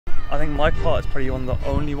I think my car is probably one of the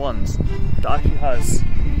only ones that actually has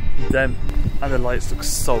them, and the lights look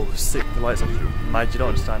so sick. The lights actually look mad, you don't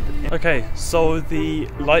understand it. Okay, so the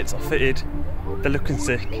lights are fitted, they're looking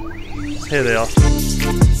sick. Here they are.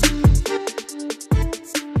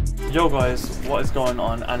 Yo guys, what is going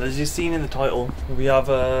on? And as you've seen in the title, we have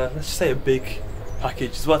let's just say a big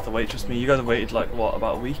package. It's worth the wait, trust me. You guys have waited like what,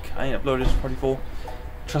 about a week? I ain't uploaded probably 4.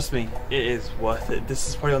 Trust me, it is worth it. This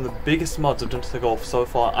is probably one of the biggest mods I've done to the Golf so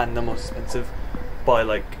far, and the most expensive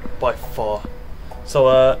by far. So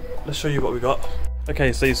let's show you what we got.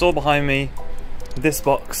 Okay, so you saw behind me, this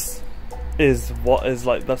box is what is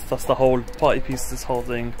like, that's the whole party piece, this whole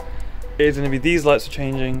thing. It is going to be these lights are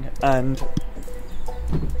changing, and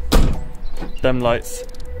them lights.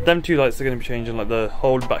 Them 2 lights are going to be changing, like the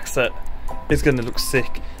whole back set is going to look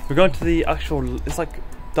sick. We're going to the actual, it's like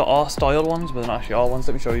the R style ones, but they're not actually R ones.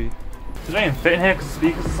 Let me show you. They don't even fit in here because the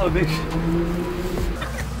speakers are so big.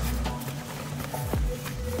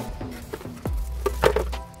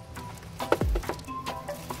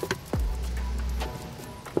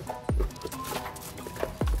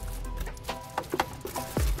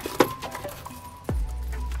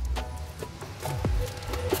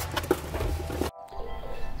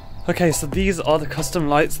 Okay, so these are the custom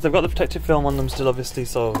lights. They've got the protective film on them still, obviously,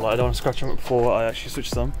 so like, I don't want to scratch them up before I actually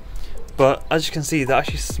switch them. But as you can see, they're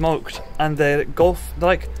actually smoked, and they're Golf.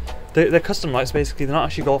 They're custom lights basically. They're not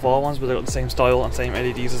actually Golf R ones, but they've got the same style and same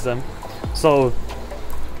LEDs as them. So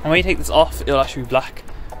when you take this off, it'll actually be black.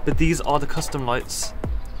 But these are the custom lights.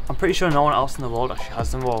 I'm pretty sure no one else in the world actually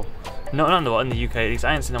has them. Well, no, not in the UK at least.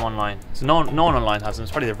 I ain't seen them online. So no one online has them.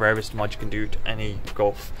 It's probably the rarest mod you can do to any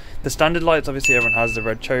Golf. The standard lights, obviously everyone has the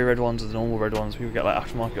red, cherry red ones, or the normal red ones. People get like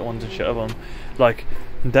aftermarket ones and shit of them. Like,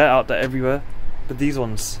 they're out there everywhere. But these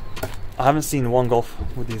ones, I haven't seen one Golf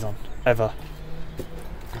with these on, ever.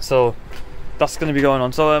 So that's going to be going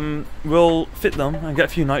on. So we'll fit them and get a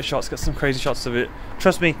few night shots, get some crazy shots of it.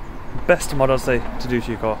 Trust me, best mod I'd say to do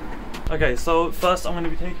to your car. Okay, so first I'm going to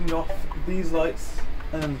be taking off these lights,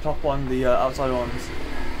 and then the top one, the outside ones,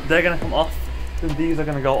 they're going to come off, then these are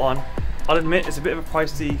going to go on. I'll admit it's a bit of a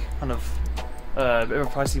pricey kind of,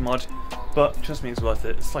 pricey mod, but trust me, it's worth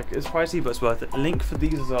it. It's pricey, but it's worth it. Link for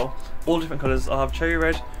these as well, all different colours. I have cherry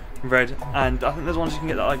red, red, and I think there's ones you can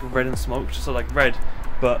get that like red and smoked, so like red,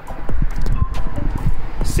 but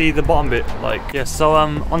see the bottom bit, like, yeah, so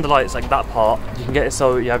on the lights, like that part, you can get it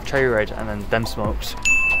so you have cherry red and then them smoked,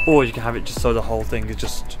 or you can have it just so the whole thing is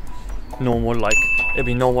just normal, like it'd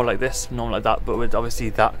be normal like this, normal like that, but with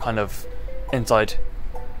obviously that kind of inside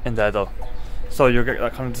in there though. So you'll get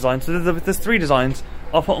that kind of design. So there's 3 designs.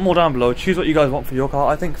 I'll put them all down below. Choose what you guys want for your car.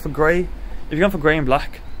 I think for grey, if you're going for grey and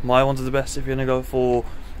black, my ones are the best. If you're going to go for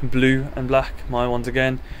blue and black, my ones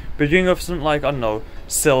again. But if you're going to go for something like, I don't know,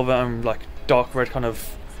 silver and like dark red kind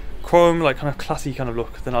of chrome, like kind of classy kind of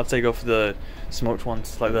look, then I'd say go for the smoked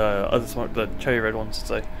ones, like the other smoked, the cherry red ones, I'd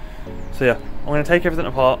say. So yeah, I'm going to take everything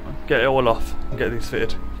apart, get it all off, and get these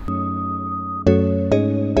fitted.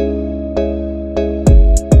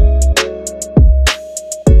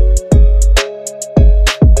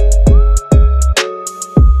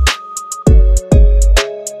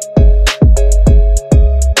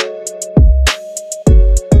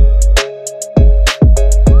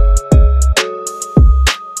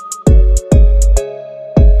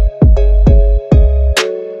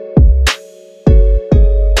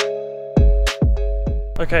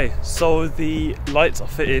 Okay, so the lights are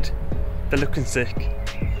fitted, they're looking sick,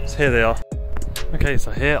 so here they are. Okay, so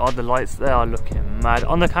here are the lights, they are looking mad.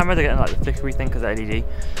 On the camera they're getting like the flickery thing because of LED,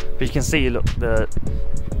 but you can see, look,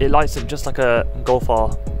 it lights up just like a Golf R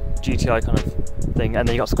GTI kind of thing, and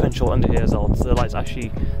then you got sequential under here as well, so the lights actually,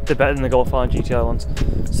 they're better than the Golf R and GTI ones.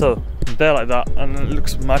 So they're like that, and it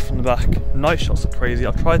looks mad from the back. Night shots are crazy.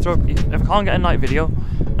 I'll try to throw, if I can't get a night video,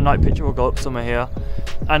 a night picture will go up somewhere here.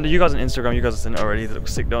 And you guys on Instagram, you guys have seen it already, they look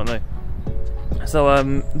sick, don't they?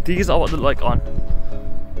 So these are what they look like on.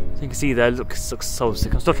 So you can see there, looks so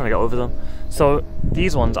sick. I'm still trying to get over them. So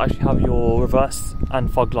these ones actually have your reverse and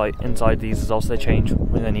fog light inside these as well, so they change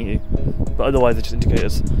when they need to. But otherwise they're just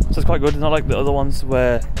indicators. So it's quite good. It's not like the other ones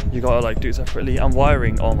where you gotta like do it separately. And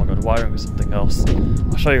wiring, oh my god, wiring is something else.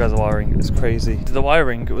 I'll show you guys the wiring, it's crazy. The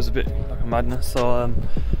wiring, it was a bit like a madness. So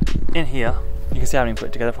in here, you can see I haven't put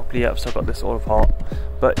it together properly yet, so I've got this all apart.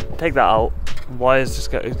 But take that out, wires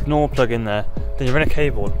just get a normal plug in there, then you run a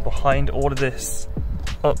cable behind all of this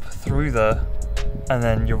up through there, and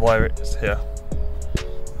then you wire it here.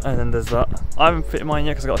 And then there's that. I haven't fitted mine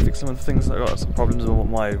yet because I've got to fix some of the things. I've got some problems with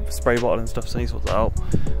my spray bottle and stuff, so I need to sort that out.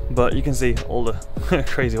 But you can see all the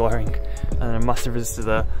crazy wiring and a massive resistor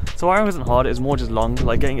there. So wiring wasn't hard, it was more just long,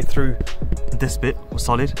 like getting it through this bit was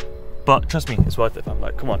solid. But trust me, it's worth it, fam.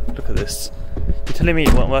 Like, come on, look at this. You're telling me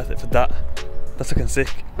it weren't worth it for that? That's looking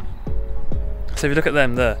sick. So if you look at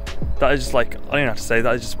them there, that is just like, I don't even have to say,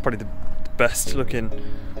 that is just probably the best looking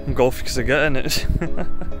Golf you could get, innit?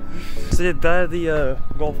 So yeah, they're the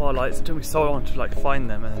Golf R lights. It took me so long to like find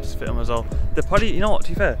them and then just fit them as well. They're probably, you know what, to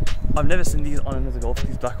be fair, I've never seen these on another Golf,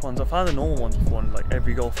 these black ones. I found the normal ones before, and like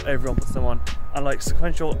every Golf, everyone puts them on. And like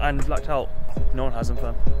sequential and blacked out, no one has them,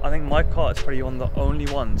 fam. I think my car is probably one of the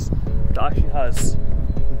only ones that actually has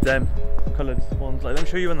them coloured ones. Like, let me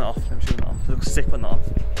show you when they're off. Let me show you when they're off. It looks sick when they're off.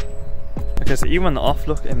 Okay, so even when they're off,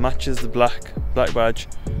 look, it matches the black badge.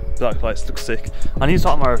 Black lights look sick. I need to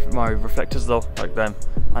start my reflectors though, like them,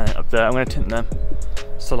 and then up there I'm going to tint them.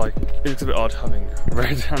 So like, it looks a bit odd having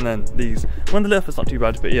red and then these. When the lift is not too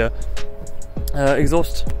bad, but yeah.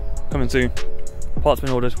 Exhaust coming soon. Parts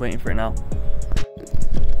been ordered, waiting for it now.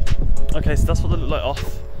 Okay, so that's what they look like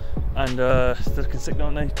off, and they're looking sick,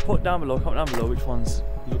 don't they? Put down below, comment down below which ones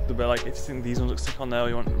look the best. Like, if you think these ones look sick on there, or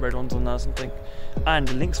you want red ones on there or something. And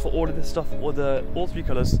the links for all of this stuff, or all three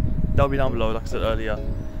colours, they'll be down below, like I said earlier.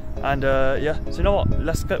 And yeah, so you know what?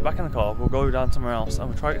 Let's get back in the car. We'll go down somewhere else and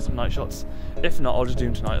we'll try to get some night shots. If not, I'll just do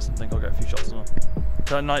them tonight or something. I'll get a few shots of them.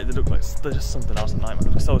 So at night, they look like they're just something else at night, man. They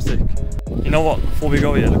look so sick. You know what? Before we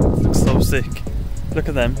go here, look, it looks so sick. Look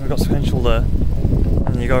at them. We've got sequential there, and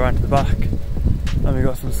then you go around to the back, and we've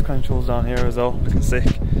got some sequentials down here as well, looking sick.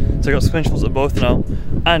 So we've got sequentials at both now,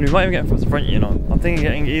 and we might even get them from the front, you know. I'm thinking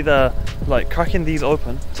getting either like cracking these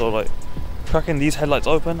open, so like cracking these headlights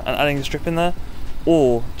open and adding a strip in there,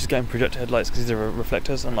 or just getting projector headlights because these are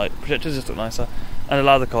reflectors, and like projectors just look nicer, and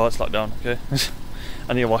allow the car to slack down. Okay.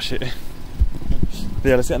 I need to wash it. But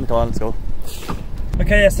yeah, let's get in the car and let's go.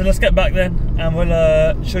 Okay, yeah, so let's get back then, and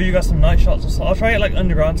we'll show you guys some night shots. I'll try it like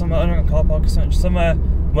underground, somewhere underground car park or something, somewhere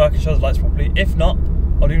where I can show the lights properly. If not,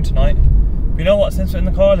 I'll do them tonight. But you know what, since we're in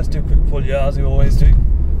the car, let's do a quick pull, yeah, as we always do.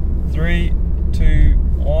 3, 2,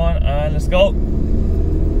 1, and let's go.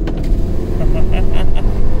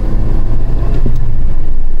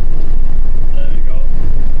 There we go.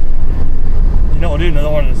 You know, we'll do another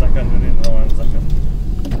one in a second.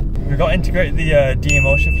 We've got to integrate the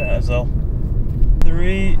DMO shift in it as well.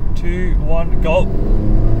 3, 2, 1, go.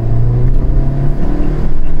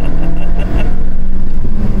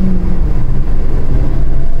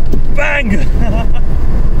 Bang!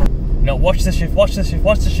 No, watch the shift, watch the shift,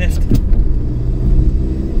 watch the shift.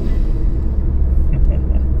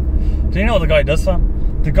 Do you know what the guy does,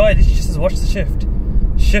 fam? The guy literally just says, watch the shift.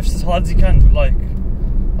 Shifts as hard as he can, but like,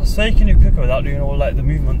 I swear you can do quicker without doing all like the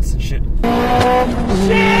movements and shit.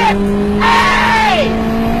 Shit! Hey!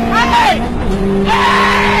 Hey!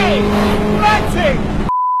 Hey! Letty!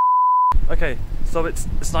 Okay, so it's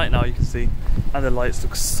night now, you can see, and the lights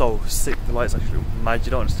look so sick. The lights actually look mad,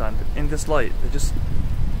 you don't understand. In this light, they just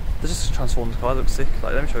transform the car. They look sick.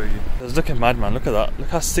 Like, let me show you. It's looking mad, man. Look at that. Look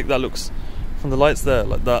how sick that looks from the lights there,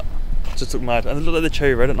 like that. Just look mad, and they look like the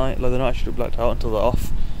cherry red at night. Like, they don't actually look blacked out until they're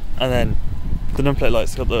off. And then the numplate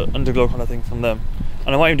lights got the underglow kind of thing from them.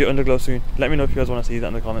 And I might even do underglow soon. Let me know if you guys want to see that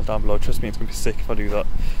in the comments down below. Trust me, it's gonna be sick if I do that.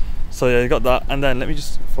 So yeah, you got that, and then let me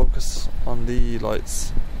just focus on the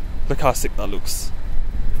lights. Look how sick that looks.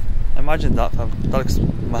 Imagine that, fam. That looks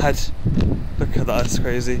mad. Look at that, it's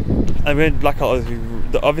crazy. And we're in blackout.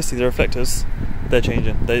 Obviously the reflectors, they're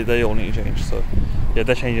changing. They all need to change. So yeah,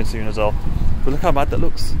 they're changing soon as well. But look how mad that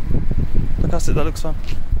looks. Look how sick that looks, fam.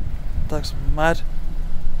 That looks mad.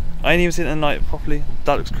 I ain't even seen it at night properly.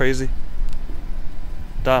 That looks crazy.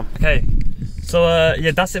 Damn. Okay, so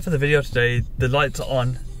yeah, that's it for the video today. The lights are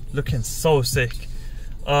on, looking so sick.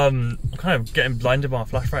 I'm kind of getting blinded by my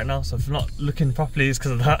flash right now, so if I'm not looking properly, it's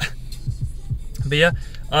because of that. But yeah,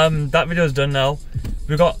 that video is done now.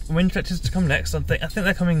 We've got wind detectors to come next. I think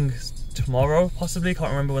they're coming tomorrow, possibly.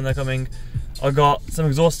 Can't remember when they're coming. I got some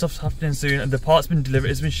exhaust stuff happening soon, and the part's been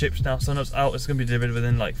delivered. It's been shipped now, so when it's out, it's going to be delivered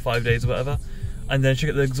within like 5 days or whatever. And then should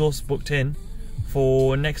get the exhaust booked in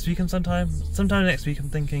for next week and sometime next week, I'm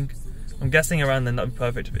thinking. I'm guessing around then. That'd be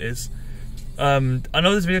perfect if it is. I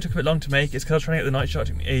know this video took a bit long to make. It's because I was trying to get the night shot. It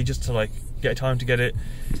took me ages to like get time to get it.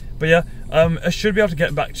 But yeah, I should be able to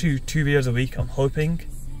get back to 2 videos a week, I'm hoping,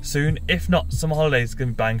 soon. If not, summer holidays are going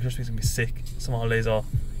to be bang. Trust me, it's going to be sick. Summer holidays are.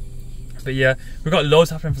 But yeah, we've got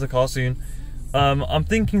loads happening for the car soon. I'm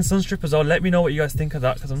thinking sunstrip as well. Let me know what you guys think of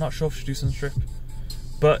that, because I'm not sure if I should do sunstrip.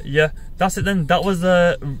 But yeah, that's it then. That was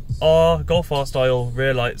our Golf R style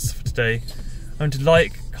rear lights for today. And to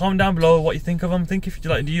comment down below what you think of them. Think if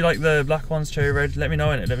you do you like the black ones, cherry red? Let me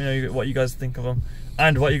know in it. Let me know what you guys think of them,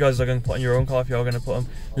 and what you guys are going to put on your own car if you are going to put them.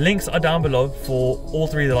 Links are down below for all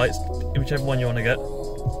 3 of the lights, whichever one you want to get.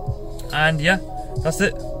 And yeah, that's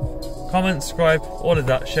it. comment, subscribe, all of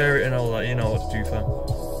that, share it and all that, you know what to do, fam.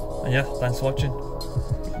 And yeah, thanks for watching.